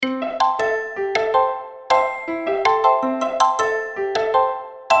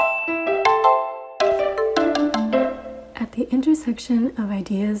intersection of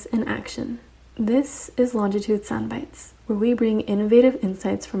ideas and action. This is Longitude Soundbites, where we bring innovative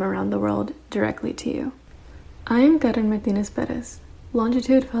insights from around the world directly to you. I am Karen Martinez Perez,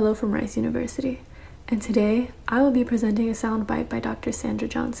 Longitude Fellow from Rice University, and today I will be presenting a soundbite by Dr. Sandra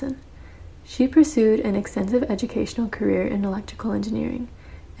Johnson. She pursued an extensive educational career in electrical engineering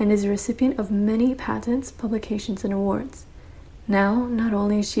and is a recipient of many patents, publications, and awards. Now, not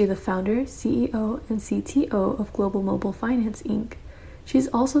only is she the founder, CEO, and CTO of Global Mobile Finance, Inc., she's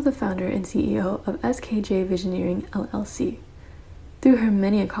also the founder and CEO of SKJ Visioneering, LLC. Through her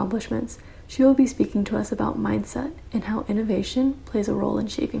many accomplishments, she will be speaking to us about mindset and how innovation plays a role in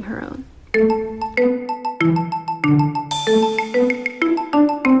shaping her own.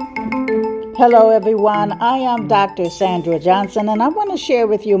 Hello, everyone. I am Dr. Sandra Johnson, and I want to share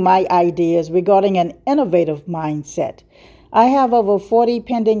with you my ideas regarding an innovative mindset. I have over 40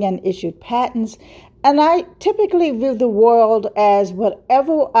 pending and issued patents, and I typically view the world as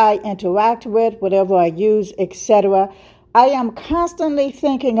whatever I interact with, whatever I use, etc. I am constantly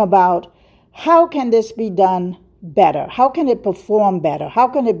thinking about how can this be done better? How can it perform better? How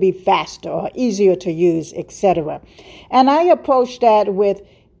can it be faster or easier to use, etc.? And I approach that with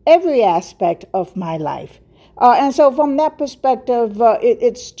every aspect of my life. And so from that perspective,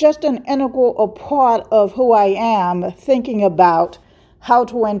 it's just an integral part of who I am, thinking about how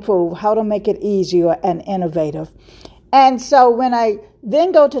to improve, how to make it easier and innovative. And so when I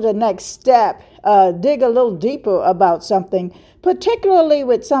then go to the next step, dig a little deeper about something, particularly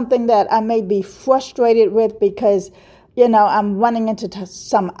with something that I may be frustrated with because, I'm running into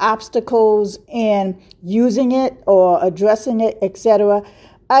some obstacles in using it or addressing it, etc.,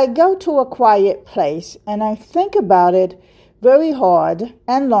 I go to a quiet place and I think about it very hard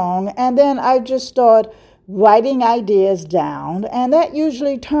and long, and then I just start writing ideas down, and that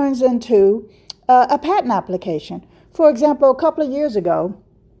usually turns into a patent application. For example, a couple of years ago,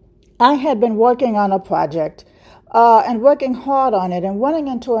 I had been working on a project and working hard on it and running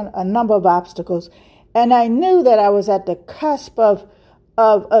into a number of obstacles, and I knew that I was at the cusp of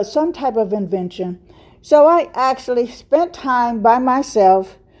some type of invention. So I actually spent time by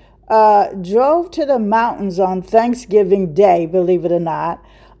myself, drove to the mountains on Thanksgiving Day, believe it or not,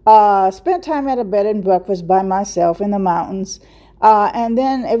 spent time at a bed and breakfast by myself in the mountains, and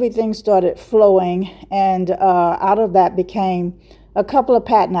then everything started flowing, and out of that became a couple of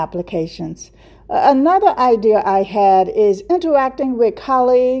patent applications. Another idea I had is interacting with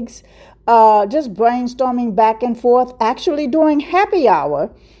colleagues, just brainstorming back and forth, actually doing happy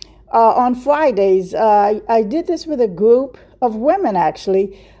hour on Fridays. I did this with a group of women,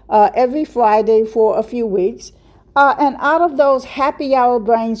 actually, every Friday for a few weeks. And out of those happy hour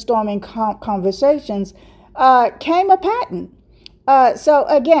brainstorming conversations came a patent. So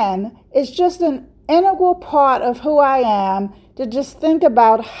again, it's just an integral part of who I am to just think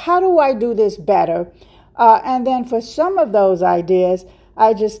about how do I do this better. And then for some of those ideas,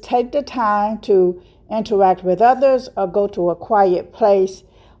 I just take the time to interact with others or go to a quiet place,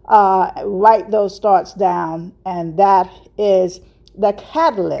 write those thoughts down, and that is the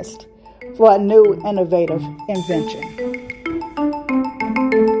catalyst for a new innovative invention.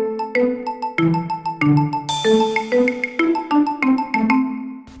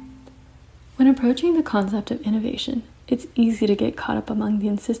 When approaching the concept of innovation, it's easy to get caught up among the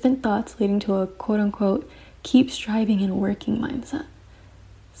insistent thoughts leading to a quote-unquote keep striving and working mindset.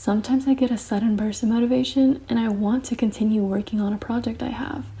 Sometimes I get a sudden burst of motivation and I want to continue working on a project I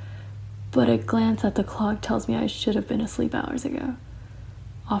have, but a glance at the clock tells me I should have been asleep hours ago.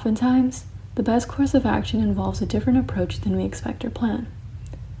 Oftentimes, the best course of action involves a different approach than we expect or plan.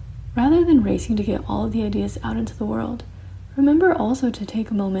 Rather than racing to get all of the ideas out into the world, remember also to take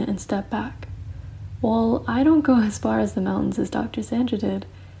a moment and step back. While I don't go as far as the mountains as Dr. Sandra did,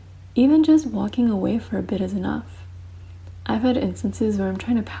 even just walking away for a bit is enough. I've had instances where I'm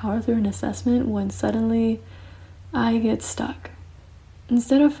trying to power through an assessment when suddenly I get stuck.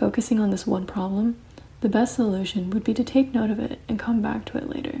 Instead of focusing on this one problem, the best solution would be to take note of it and come back to it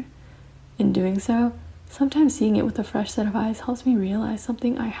later. In doing so, sometimes seeing it with a fresh set of eyes helps me realize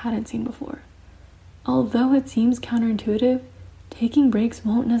something I hadn't seen before. Although it seems counterintuitive, taking breaks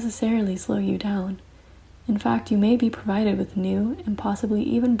won't necessarily slow you down. In fact, you may be provided with new and possibly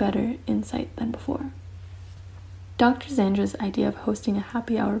even better insight than before. Dr. Sandra's idea of hosting a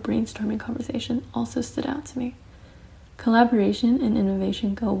happy hour brainstorming conversation also stood out to me. Collaboration and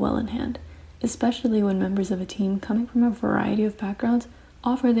innovation go well in hand, especially when members of a team coming from a variety of backgrounds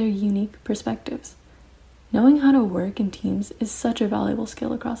offer their unique perspectives. Knowing how to work in teams is such a valuable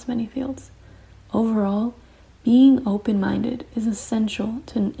skill across many fields. Overall, being open-minded is essential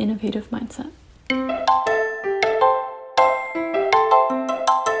to an innovative mindset.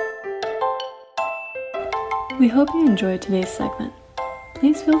 We hope you enjoyed today's segment.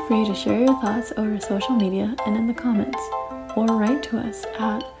 Please feel free to share your thoughts over social media and in the comments, or write to us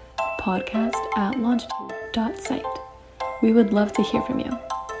at podcast@longitude.site. We would love to hear from you.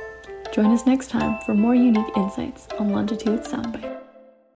 Join us next time for more unique insights on Longitude Soundbite.